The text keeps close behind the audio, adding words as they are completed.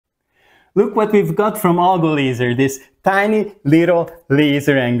Look what we've got from AlgoLaser, this tiny little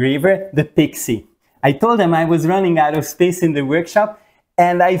laser engraver, the Pixi. I told them I was running out of space in the workshop,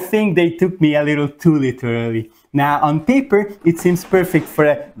 and I think they took me a little too literally. Now, on paper, it seems perfect for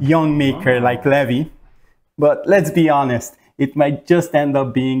a young maker like Levi, but let's be honest, it might just end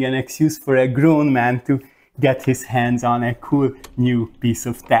up being an excuse for a grown man to get his hands on a cool new piece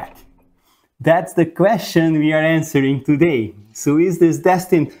of tech. That's the question we are answering today. So is this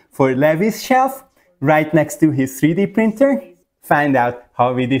destined for Levi's shelf, right next to his 3D printer? Find out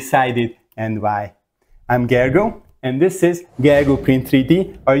how we decided and why. I'm Gergo, and this is Gergo Print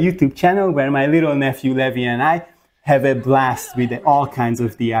 3D, our YouTube channel where my little nephew Levi and I have a blast with all kinds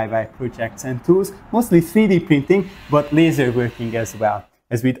of DIY projects and tools, mostly 3D printing, but laser working as well.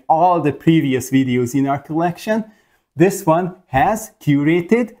 As with all the previous videos in our collection, this one has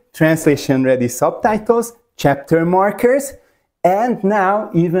curated, translation-ready subtitles, chapter markers, and now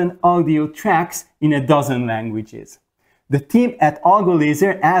even audio tracks in a dozen languages. The team at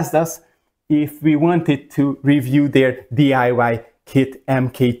AlgoLaser asked us if we wanted to review their DIY kit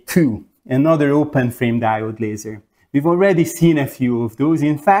MK2, another open frame diode laser. We've already seen a few of those.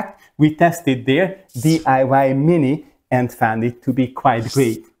 In fact, we tested their DIY Mini and found it to be quite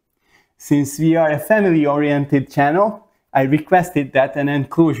great. Since we are a family-oriented channel, I requested that an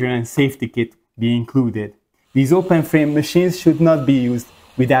enclosure and safety kit be included. These open frame machines should not be used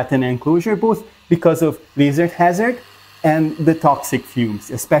without an enclosure, both because of laser hazard and the toxic fumes,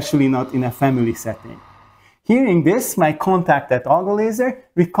 especially not in a family setting. Hearing this, my contact at AlgoLaser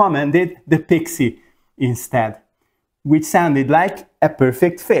recommended the Pixi instead, which sounded like a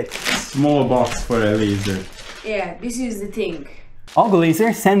perfect fit. Small box for a laser. Yeah, this is the thing.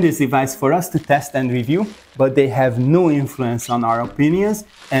 AlgoLaser sent this device for us to test and review, but they have no influence on our opinions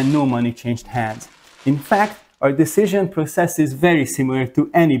and no money changed hands. In fact, our decision process is very similar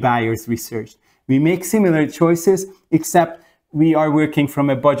to any buyer's research. We make similar choices, except we are working from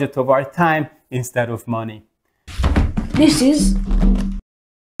a budget of our time instead of money. This is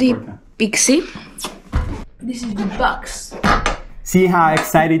the Pixi. This is the box. See how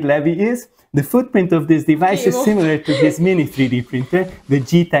excited Levi is? The footprint of this device is similar to his mini 3D printer, the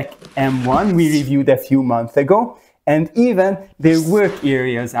G-Tech M1 we reviewed a few months ago, and even their work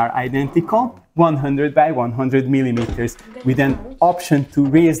areas are identical, 100 by 100 millimeters, with an option to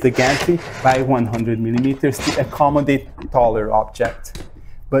raise the gantry by 100 millimeters to accommodate taller objects.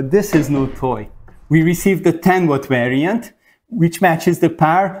 But this is no toy. We received the 10W variant, which matches the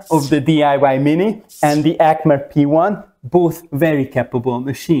power of the DIY Mini and the Acme P1, both very capable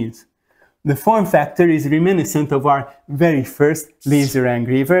machines. The form factor is reminiscent of our very first laser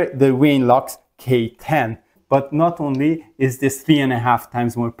engraver, the Wainlux K10. But not only is this 3.5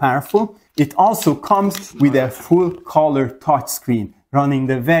 times more powerful, it also comes with a full color touchscreen running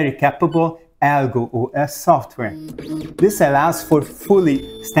the very capable AlgoOS software. This allows for fully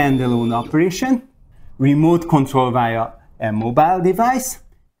standalone operation, remote control via a mobile device,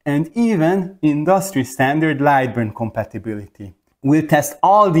 and even industry standard Lightburn compatibility. We'll test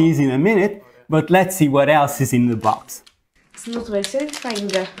all these in a minute, but let's see what else is in the box. It's not very satisfying,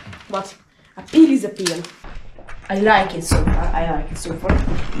 but appeal is appeal. I like it so far.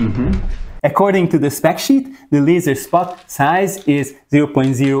 According to the spec sheet, the laser spot size is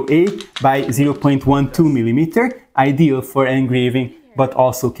 0.08 by 0.12 millimeter, ideal for engraving, but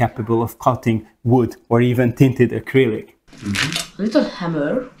also capable of cutting wood or even tinted acrylic. A little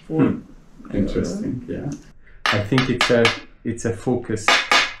hammer. Interesting, yeah. I think it's a focus.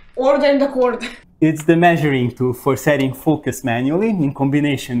 Order in the cord. It's the measuring tool for setting focus manually in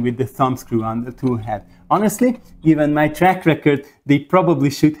combination with the thumb screw on the tool head. Honestly, given my track record, they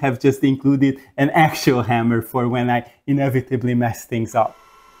probably should have just included an actual hammer for when I inevitably mess things up.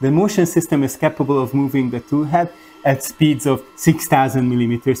 The motion system is capable of moving the tool head at speeds of 6,000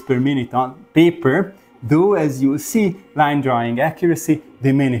 millimeters per minute on paper, though as you'll see, line drawing accuracy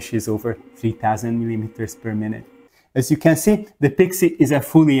diminishes over 3,000 millimeters per minute. As you can see, the Pixi is a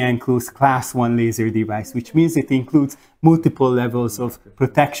fully enclosed Class 1 laser device, which means it includes multiple levels of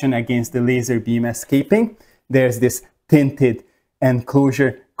protection against the laser beam escaping. There's this tinted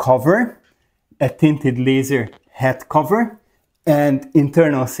enclosure cover, a tinted laser head cover, and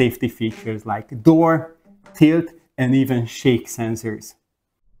internal safety features like door, tilt, and even shake sensors.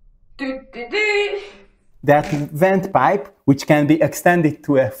 That vent pipe, which can be extended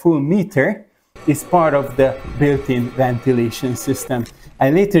to a full meter, is part of the built-in ventilation system.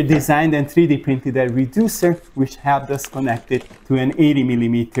 I later designed and 3D printed a reducer which helped us connect it to an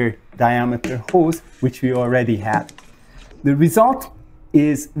 80mm diameter hose, which we already had. The result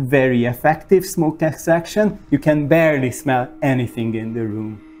is very effective smoke extraction. You can barely smell anything in the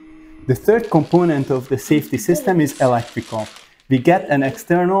room. The third component of the safety system is electrical. We get an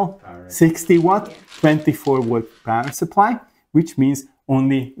external 60 watt, 24 volt power supply, which means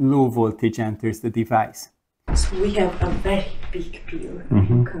only low voltage enters the device. So we have a very big peel.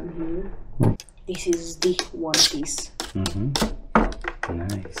 Come here. This is the one piece.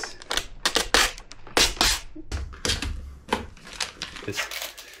 Nice.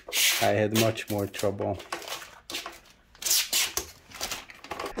 I had much more trouble.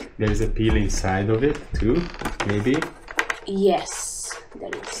 There's a peel inside of it too, maybe? Yes, there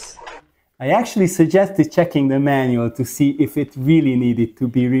is. I actually suggested checking the manual to see if it really needed to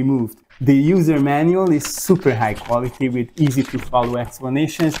be removed. The user manual is super high quality with easy to follow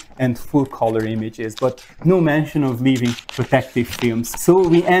explanations and full color images, but no mention of leaving protective films. So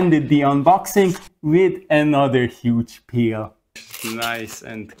we ended the unboxing with another huge peel. Nice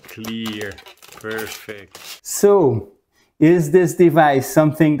and clear, perfect. So, is this device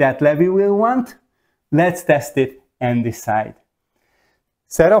something that Levi will want? Let's test it and decide.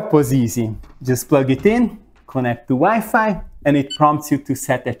 Setup was easy. Just plug it in, connect to Wi-Fi, and it prompts you to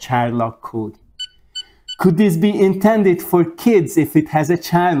set a child lock code. Could this be intended for kids if it has a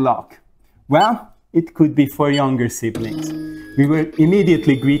child lock? Well, it could be for younger siblings. We were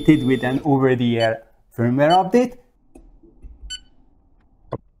immediately greeted with an over-the-air firmware update,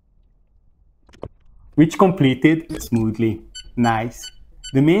 which completed smoothly. Nice.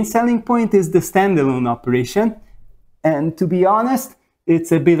 The main selling point is the standalone operation, and to be honest,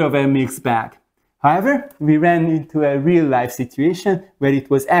 it's a bit of a mixed bag. However, we ran into a real-life situation where it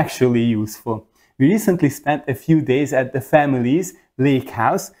was actually useful. We recently spent a few days at the family's lake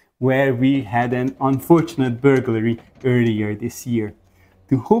house, where we had an unfortunate burglary earlier this year.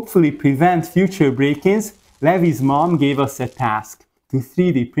 To hopefully prevent future break-ins, Levi's mom gave us a task: to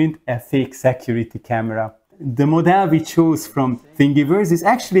 3D print a fake security camera. The model we chose from Thingiverse is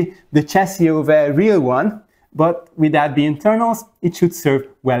actually the chassis of a real one, but without the internals, it should serve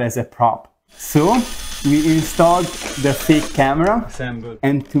well as a prop. So we installed the fake camera,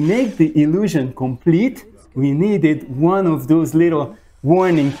 and to make the illusion complete, we needed one of those little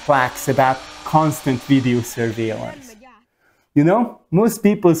warning plaques about constant video surveillance. You know, most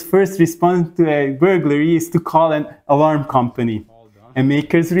people's first response to a burglary is to call an alarm company. A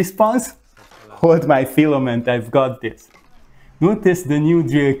maker's response? Hold my filament, I've got this. Notice the new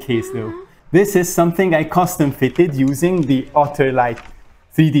drill case though. This is something I custom fitted using the Otterlight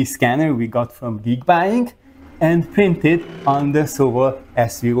 3D scanner we got from Geek Buying and printed on the Sowell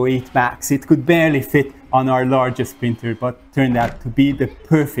SV08 Max. It could barely fit on our largest printer, but turned out to be the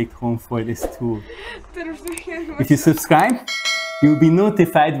perfect home for this tool. If you subscribe, you'll be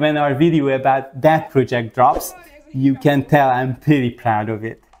notified when our video about that project drops. You can tell I'm pretty proud of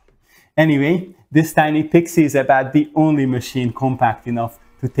it. Anyway, this tiny Pixi is about the only machine compact enough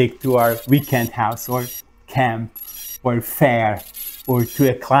to take to our weekend house or camp or fair or to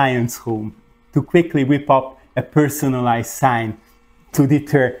a client's home to quickly whip up a personalized sign to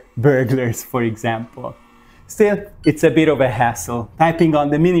deter burglars, for example. Still, it's a bit of a hassle. Typing on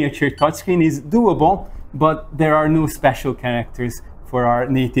the miniature touchscreen is doable, but there are no special characters for our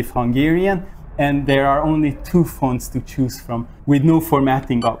native Hungarian, and there are only 2 fonts to choose from, with no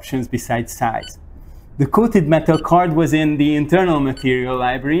formatting options besides size. The coated metal card was in the internal material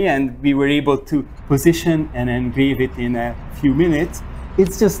library, and we were able to position and engrave it in a few minutes.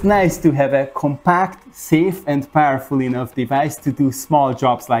 It's just nice to have a compact, safe, and powerful enough device to do small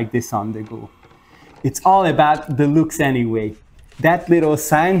jobs like this on the go. It's all about the looks anyway. That little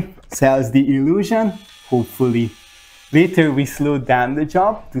sign sells the illusion, hopefully. Later, we slowed down the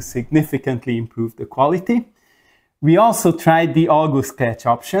job to significantly improve the quality. We also tried the Algo Sketch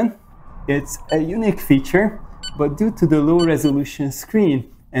option. It's a unique feature, but due to the low resolution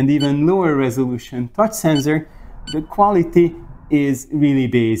screen and even lower resolution touch sensor, the quality is really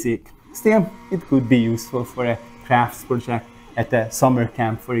basic. Still, it could be useful for a crafts project at a summer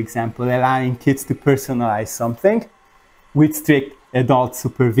camp, for example, allowing kids to personalize something with strict adult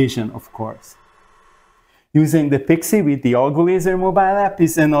supervision, of course. Using the Pixi with the AlgoLaser mobile app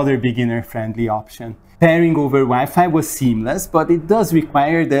is another beginner-friendly option. Pairing over Wi-Fi was seamless, but it does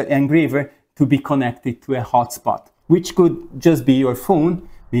require the engraver to be connected to a hotspot, which could just be your phone,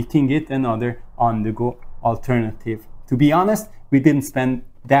 making it another on-the-go alternative. To be honest, we didn't spend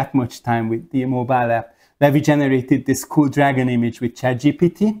that much time with the mobile app. Levi generated this cool dragon image with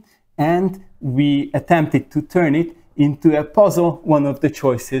ChatGPT, and we attempted to turn it into a puzzle, one of the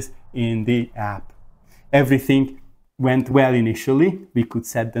choices in the app. Everything went well initially. We could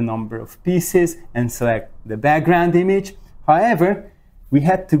set the number of pieces and select the background image. However, we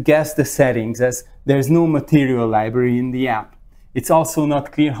had to guess the settings as there's no material library in the app. It's also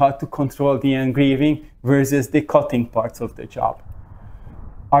not clear how to control the engraving versus the cutting parts of the job.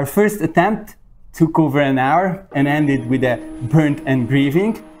 Our first attempt took over an hour and ended with a burnt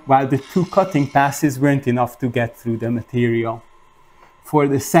engraving, while the 2 cutting passes weren't enough to get through the material. For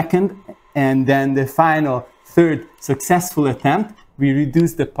the second and then the final third successful attempt, we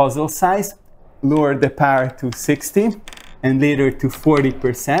reduced the puzzle size, lowered the power to 60 and later to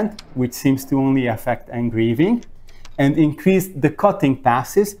 40%, which seems to only affect engraving, and increased the cutting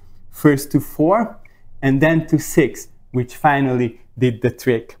passes first to 4 and then to 6, which finally did the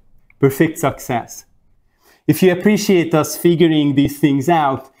trick. Perfect success. If you appreciate us figuring these things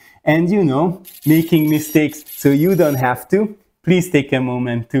out and, making mistakes so you don't have to, please take a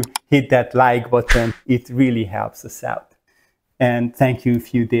moment to hit that like button. It really helps us out. And thank you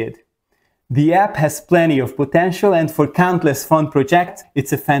if you did. The app has plenty of potential, and for countless fun projects,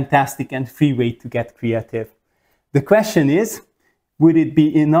 it's a fantastic and free way to get creative. The question is, would it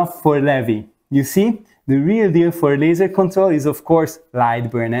be enough for Levi? You see, the real deal for laser control is of course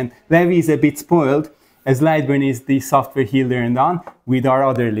Lightburn, and Levi is a bit spoiled as Lightburn is the software he learned on with our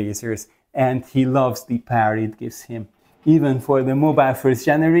other lasers, and he loves the power it gives him. Even for the mobile first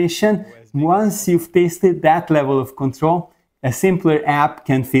generation, once you've tasted that level of control, a simpler app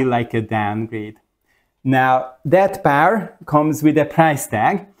can feel like a downgrade. Now, that power comes with a price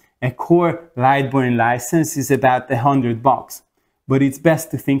tag. A core Lightburn license is about $100, but it's best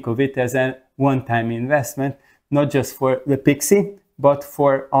to think of it as a one-time investment, not just for the Pixi, but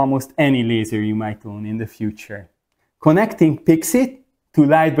for almost any laser you might own in the future. Connecting Pixi to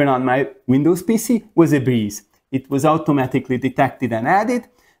Lightburn on my Windows PC was a breeze. It was automatically detected and added.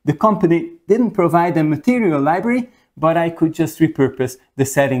 The company didn't provide a material library, but I could just repurpose the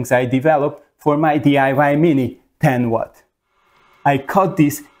settings I developed for my DIY Mini 10W. I cut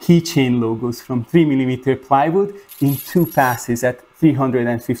these keychain logos from 3mm plywood in 2 passes at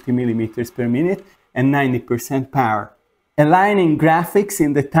 350 mm per minute and 90% power. Aligning graphics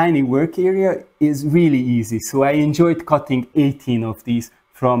in the tiny work area is really easy, so I enjoyed cutting 18 of these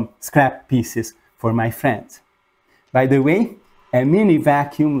from scrap pieces for my friends. By the way, a mini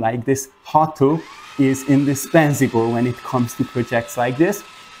vacuum like this Hotto is indispensable when it comes to projects like this.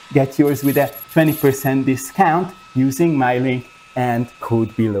 Get yours with a 20% discount using my link and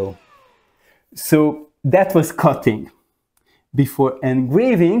code below. So that was cutting. Before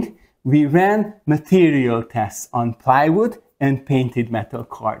engraving, we ran material tests on plywood and painted metal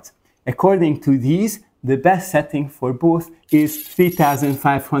cards. According to these, the best setting for both is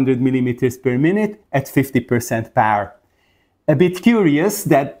 3500 mm per minute at 50% power. A bit curious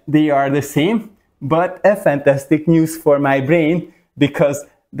that they are the same, but a fantastic news for my brain, because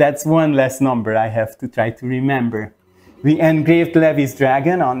that's one less number I have to try to remember. We engraved Levi's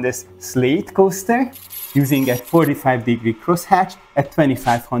dragon on this slate coaster using a 45-degree crosshatch at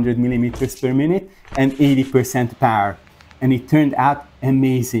 2500 mm per minute and 80% power. And it turned out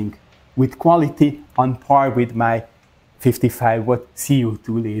amazing, with quality on par with my 55-watt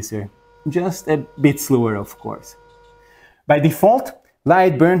CO2 laser. Just a bit slower, of course. By default,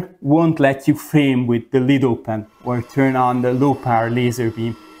 Lightburn won't let you frame with the lid open or turn on the low-power laser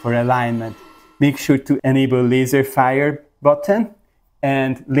beam for alignment. Make sure to enable laser fire button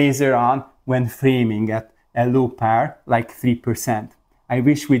and laser on when framing at a low power, like 3%. I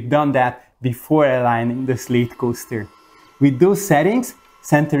wish we'd done that before aligning the slate coaster. With those settings,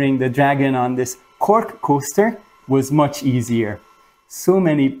 centering the dragon on this cork coaster was much easier. So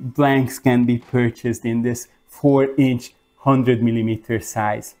many blanks can be purchased in this 4-inch 100mm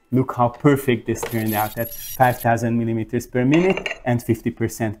size. Look how perfect this turned out at 5000 mm per minute and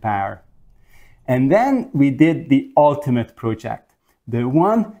 50% power. And then we did the ultimate project, the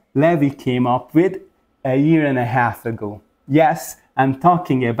one Levi came up with a year and a half ago. Yes, I'm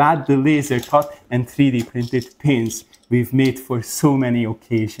talking about the laser cut and 3D printed pins we've made for so many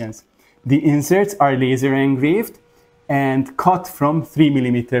occasions. The inserts are laser engraved and cut from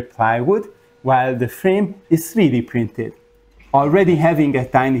 3mm plywood, while the frame is 3D printed. Already having a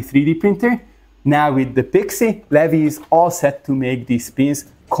tiny 3D printer, now with the Pixi, Levi is all set to make these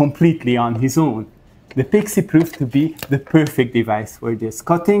pins completely on his own. The Pixi proved to be the perfect device for this,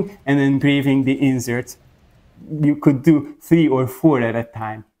 cutting and engraving the inserts. You could do 3 or 4 at a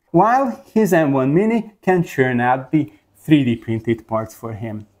time, while his M1 Mini can churn out the 3D printed parts for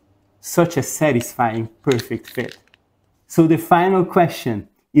him. Such a satisfying, perfect fit. So the final question,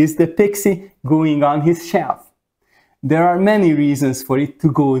 is the Pixi going on his shelf? There are many reasons for it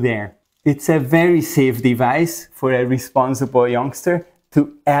to go there. It's a very safe device for a responsible youngster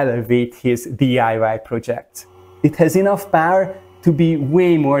to elevate his DIY projects. It has enough power to be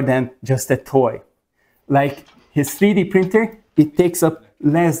way more than just a toy. Like his 3D printer it takes up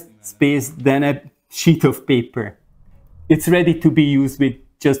less space than a sheet of paper. It's ready to be used with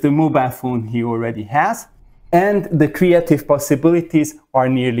just the mobile phone he already has, and the creative possibilities are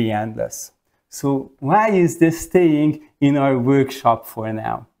nearly endless. So why is this staying in our workshop for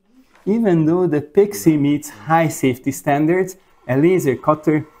now? Even though the Pixi meets high safety standards, a laser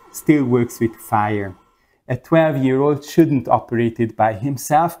cutter still works with fire. A 12-year-old shouldn't operate it by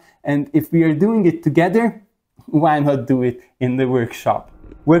himself, and if we are doing it together, why not do it in the workshop?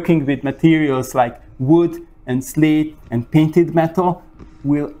 Working with materials like wood and slate and painted metal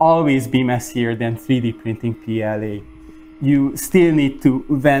will always be messier than 3D printing PLA. You still need to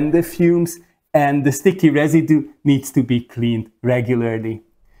vent the fumes, and the sticky residue needs to be cleaned regularly.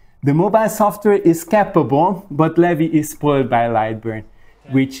 The mobile software is capable, but Levi is spoiled by Lightburn,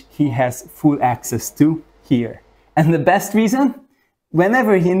 which he has full access to here. And the best reason?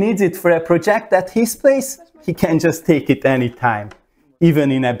 Whenever he needs it for a project at his place, he can just take it anytime,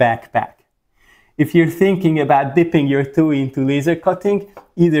 even in a backpack. If you're thinking about dipping your toe into laser cutting,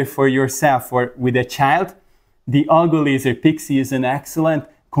 either for yourself or with a child, the AlgoLaser Pixi is an excellent,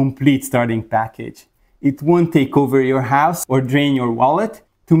 complete starting package. It won't take over your house or drain your wallet.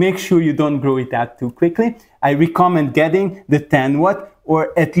 To make sure you don't grow it out too quickly, I recommend getting the 10W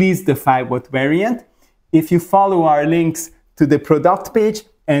or at least the 5W variant. If you follow our links to the product page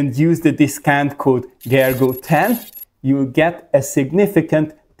and use the discount code GERGO10, you'll get a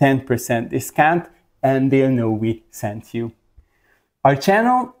significant 10% discount, and they'll know we sent you. Our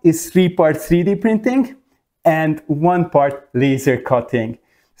channel is 3 parts 3D printing and 1 part laser cutting.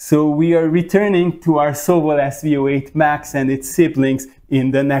 So we are returning to our Sovol SV08 Max and its siblings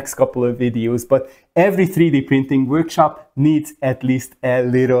in the next couple of videos, but every 3D printing workshop needs at least a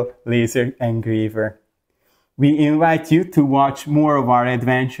little laser engraver. We invite you to watch more of our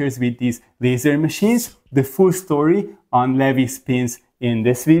adventures with these laser machines, the full story on Levi spins in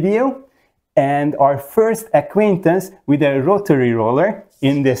this video, and our first acquaintance with a rotary roller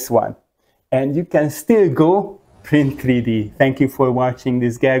in this one. And you can still go print 3D. Thank you for watching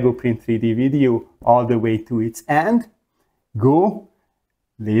this Gergo Print 3D video all the way to its end. Go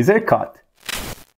laser cut!